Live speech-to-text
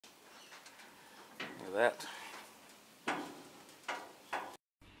of that.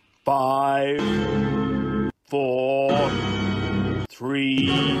 5, 4,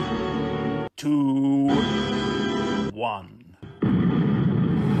 3, 2, 1.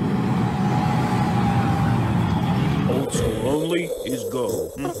 Old school only is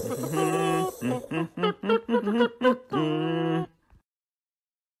go.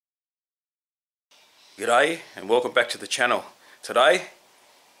 G'day and welcome back to the channel. Today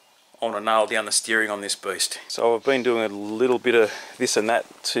I want to nail down the steering on this beast. So I've been doing a little bit of this and that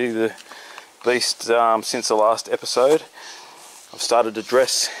to the beast since the last episode. I've started to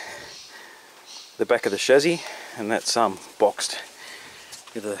dress the back of the chassis, and that's boxed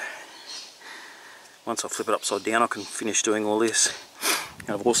with a, once I flip it upside down I can finish doing all this.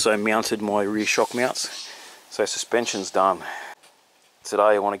 And I've also mounted my rear shock mounts, so suspension's done. Today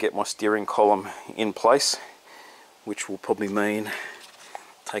I want to get my steering column in place, which will probably mean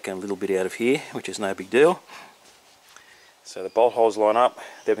taking a little bit out of here, which is no big deal. So the bolt holes line up,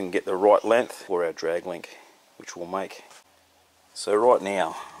 then we can get the right length for our drag link, which we'll make. So right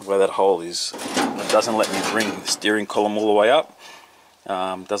now, where that hole is, it doesn't let me bring the steering column all the way up.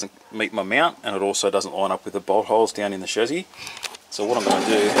 Doesn't meet my mount, and it also doesn't line up with the bolt holes down in the chassis. So what I'm going to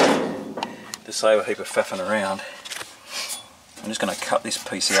do, to save a heap of faffing around, I'm just going to cut this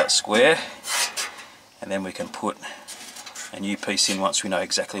piece out square, and then we can put a new piece in once we know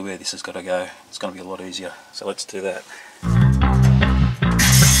exactly where this has got to go. It's going to be a lot easier, so let's do that.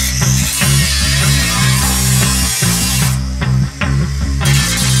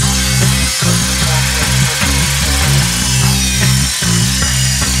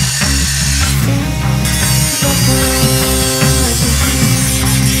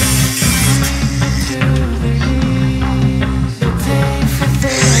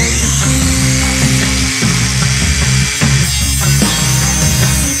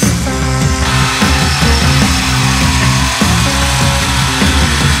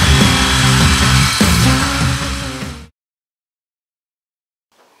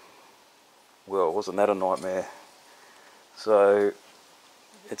 Well, wasn't that a nightmare? So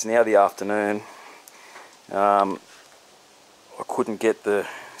it's now the afternoon. I couldn't get the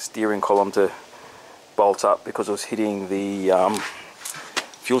steering column to bolt up because it was hitting the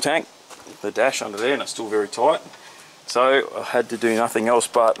fuel tank, the dash under there, and it's still very tight. So I had to do nothing else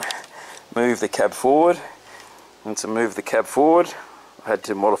but move the cab forward, and to move the cab forward I had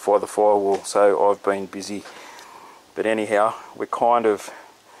to modify the firewall, so I've been busy. But anyhow, we're kind of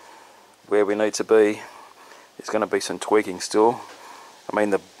where we need to be. There's going to be some tweaking still. I mean,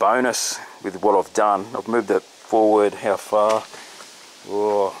 the bonus with what I've done, I've moved it forward how far?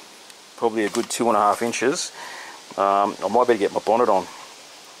 Oh, probably a good 2.5 inches. I might be able to get my bonnet on,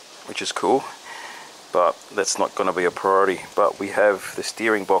 which is cool, but that's not going to be a priority. But we have the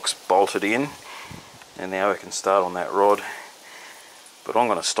steering box bolted in, and now we can start on that rod. But I'm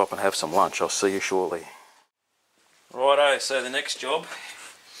going to stop and have some lunch. I'll see you shortly. Righto, so the next job,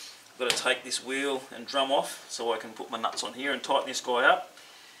 I've got to take this wheel and drum off so I can put my nuts on here and tighten this guy up,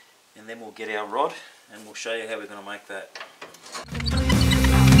 and then we'll get our rod and we'll show you how we're going to make that.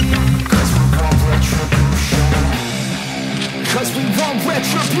 Cause we want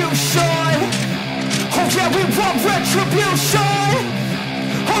retribution. Oh yeah, we want retribution.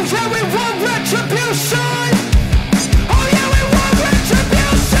 Oh yeah, we want retribution. Oh yeah, we want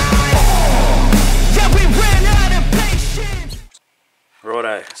retribution. Oh, yeah, we ran out of patience.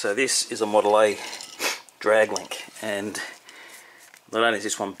 Righto, so this is a Model A drag link, and not only is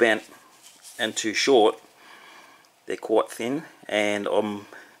this one bent and too short, they're quite thin, and I'm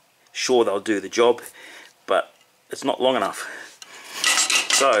sure they'll do the job, but it's not long enough.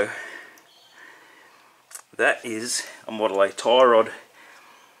 So that is a Model A tie rod,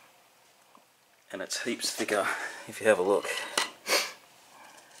 and it's heaps thicker if you have a look.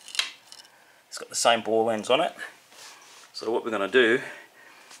 It's got the same ball ends on it. So what we're going to do,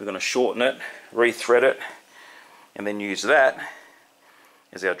 we're going to shorten it, re-thread it, and then use that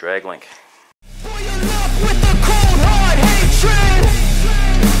as our drag link.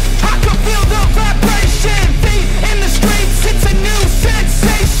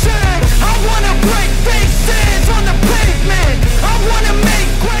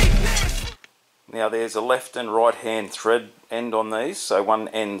 Now there's a left and right hand thread end on these, so one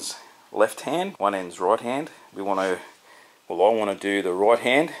end's left hand, one end's right hand. We want to, well, I want to do the right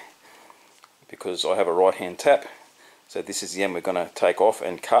hand because I have a right hand tap. So this is the end we're going to take off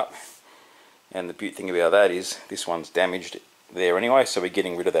and cut. And the beauty thing about that is this one's damaged there anyway, so we're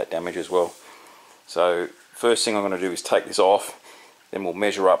getting rid of that damage as well. So first thing I'm going to do is take this off, then we'll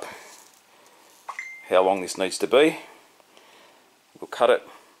measure up how long this needs to be. We'll cut it,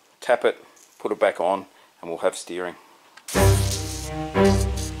 tap it, put it back on, and we'll have steering.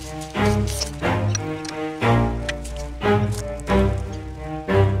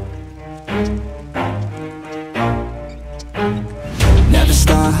 Never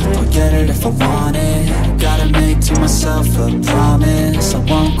stop, I'll get it if I want it. Gotta make to myself a promise. I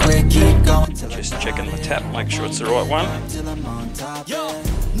won't quit, keep going till Just checking the tap, make sure it's the right one. I'm on top.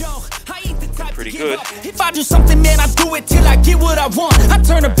 Pretty good. If I do something, man, I do it till I get what I want. I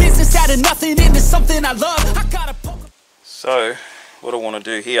turn a business out of nothing into something I love. I gotta poke. So, what I want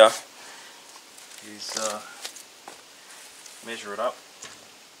to do here is measure it up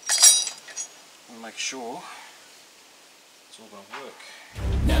and make sure it's all going to work.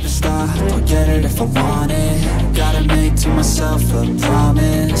 Never stop, I'll get it if I want it. Gotta make to myself a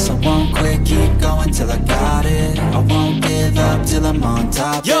promise. I won't quit, keep going till I got it. I won't give up till I'm on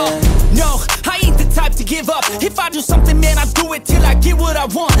top. Yo, no, I ain't the type to give up. If I do something, man, I do it till I get what I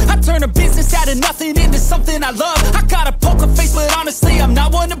want. I turn a business out of nothing into something I love. I got a poker face, but honestly, I'm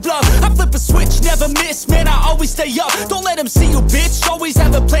not one to bluff. I flip a switch, never miss, man, I always stay up. Don't let them see you, bitch, always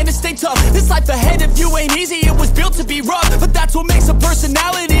have a plan to stay tough. This life ahead of you ain't easy, it was built to be rough. But that's what makes a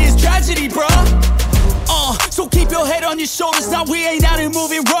personality, is tragedy, bruh. So keep your head on your shoulders. Now we ain't out here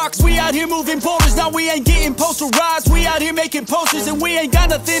moving rocks, we out here moving boulders. Now we ain't getting posterized, we out here making posters. And we ain't got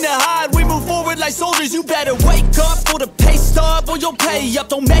nothing to hide, we move forward like soldiers. You better wake up for the pay stub, or you'll pay up.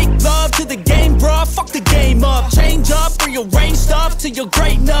 Don't make love to the game, bruh, fuck the game up. Change up, rearrange stuff to your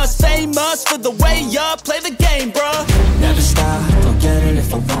greatness. Famous for the way up, play the game, bruh. Never stop, I'll get it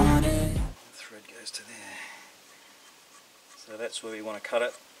if I want it. The thread goes to there. So that's where we want to cut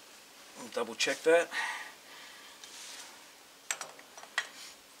it. We'll double check that.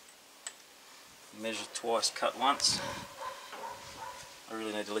 Measure twice, cut once. I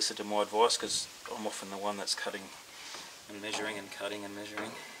really need to listen to my advice because I'm often the one that's cutting and measuring and cutting and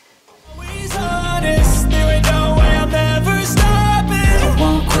measuring. Always honest, there ain't no way I'm ever stopping. I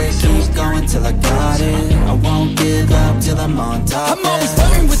won't quit, keep going till I got it. I won't give up till I'm on top. I'm always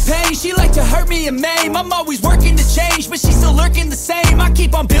flirting with pain, she like to hurt me and maim. I'm always working to change, but she's still lurking the same. I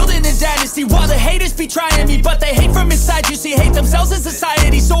keep on building a dynasty while the haters be trying me. But they hate from inside, you see, hate themselves as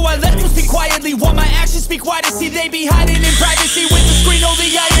society. So I let them speak quietly while my actions speak wider. See, they be hiding in privacy with the screen, oh the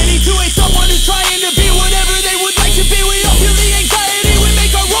irony. To hate someone who's trying to be whatever they would like to be. We all feel the anxiety, we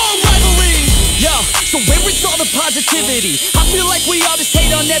make our own rivalries. Yo, so where is all the positivity? I feel like we all just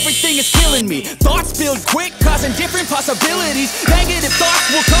hate on everything, it's killing me. Thoughts build quick, causing different possibilities. Negative thoughts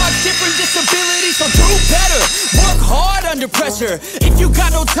will cause different disabilities. So do better, work hard under pressure. If you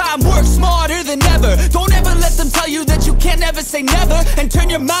got no time, work smarter than ever. Don't ever let them tell you that you can't ever say never. And turn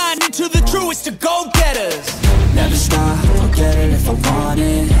your mind into the truest of go-getters. Never stop, I'll get it if I want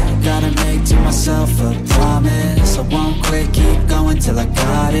it. Gotta make to myself a promise. I won't quit, keep going till I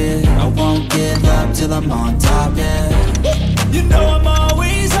got it. I won't give up till I'm on top, yeah. You know I'm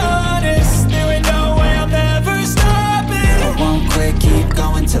always honest, there ain't no way I'm ever stopping. I won't quit, keep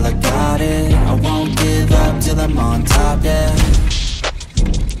going till I got it. I won't give up till I'm on top, yeah.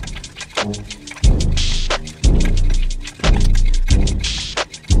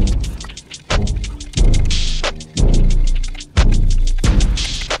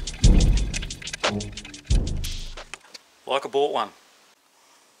 Like I bought one.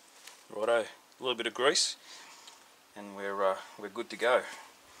 Righto, a little bit of grease and we're good to go.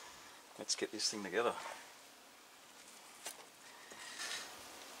 Let's get this thing together.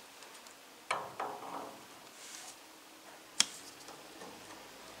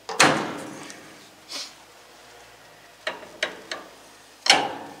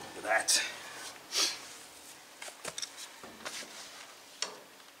 Look at that.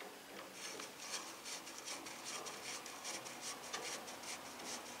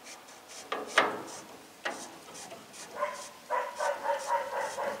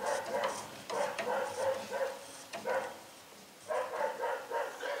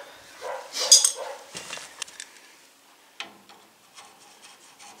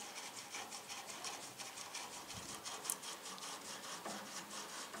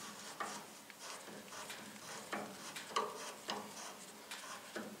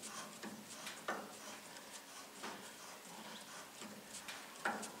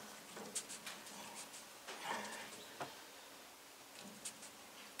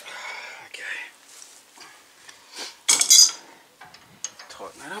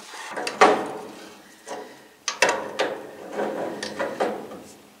 Tighten that up.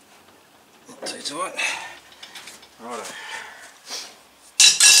 Not too tight. Righto.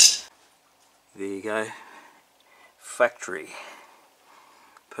 There you go. Factory.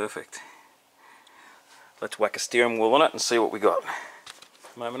 Perfect. Let's whack a steering wheel on it and see what we got.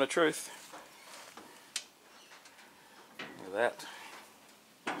 Moment of truth. at that.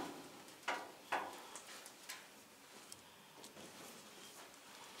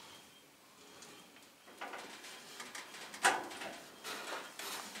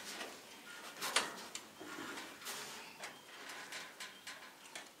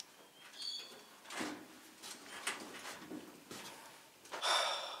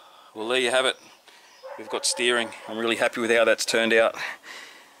 Well, there you have it. We've got steering. I'm really happy with how that's turned out.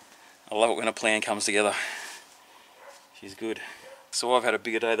 I love it when a plan comes together. She's good. So I've had a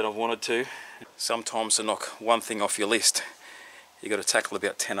bigger day than I've wanted to. Sometimes to knock one thing off your list, you got to tackle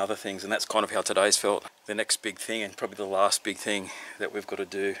about 10 other things, and that's kind of how today's felt. The next big thing, and probably the last big thing that we've got to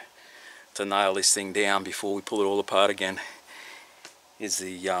do to nail this thing down before we pull it all apart again, is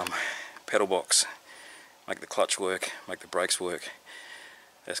the pedal box. Make the clutch work, make the brakes work.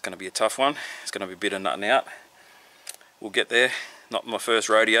 That's going to be a tough one. It's going to be a bit of nutting out. We'll get there. Not my first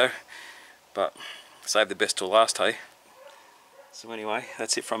rodeo, but save the best till last, hey? So anyway,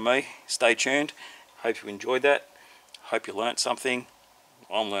 that's it from me. Stay tuned. Hope you enjoyed that. Hope you learnt something.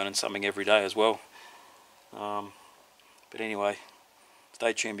 I'm learning something every day as well. But anyway,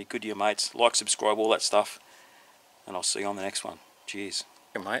 stay tuned. Be good to your mates. Like, subscribe, all that stuff. And I'll see you on the next one. Cheers.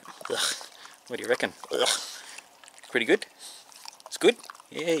 Hey, mate. Ugh. What do you reckon? Ugh. Pretty good? It's good?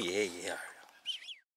 Yeah.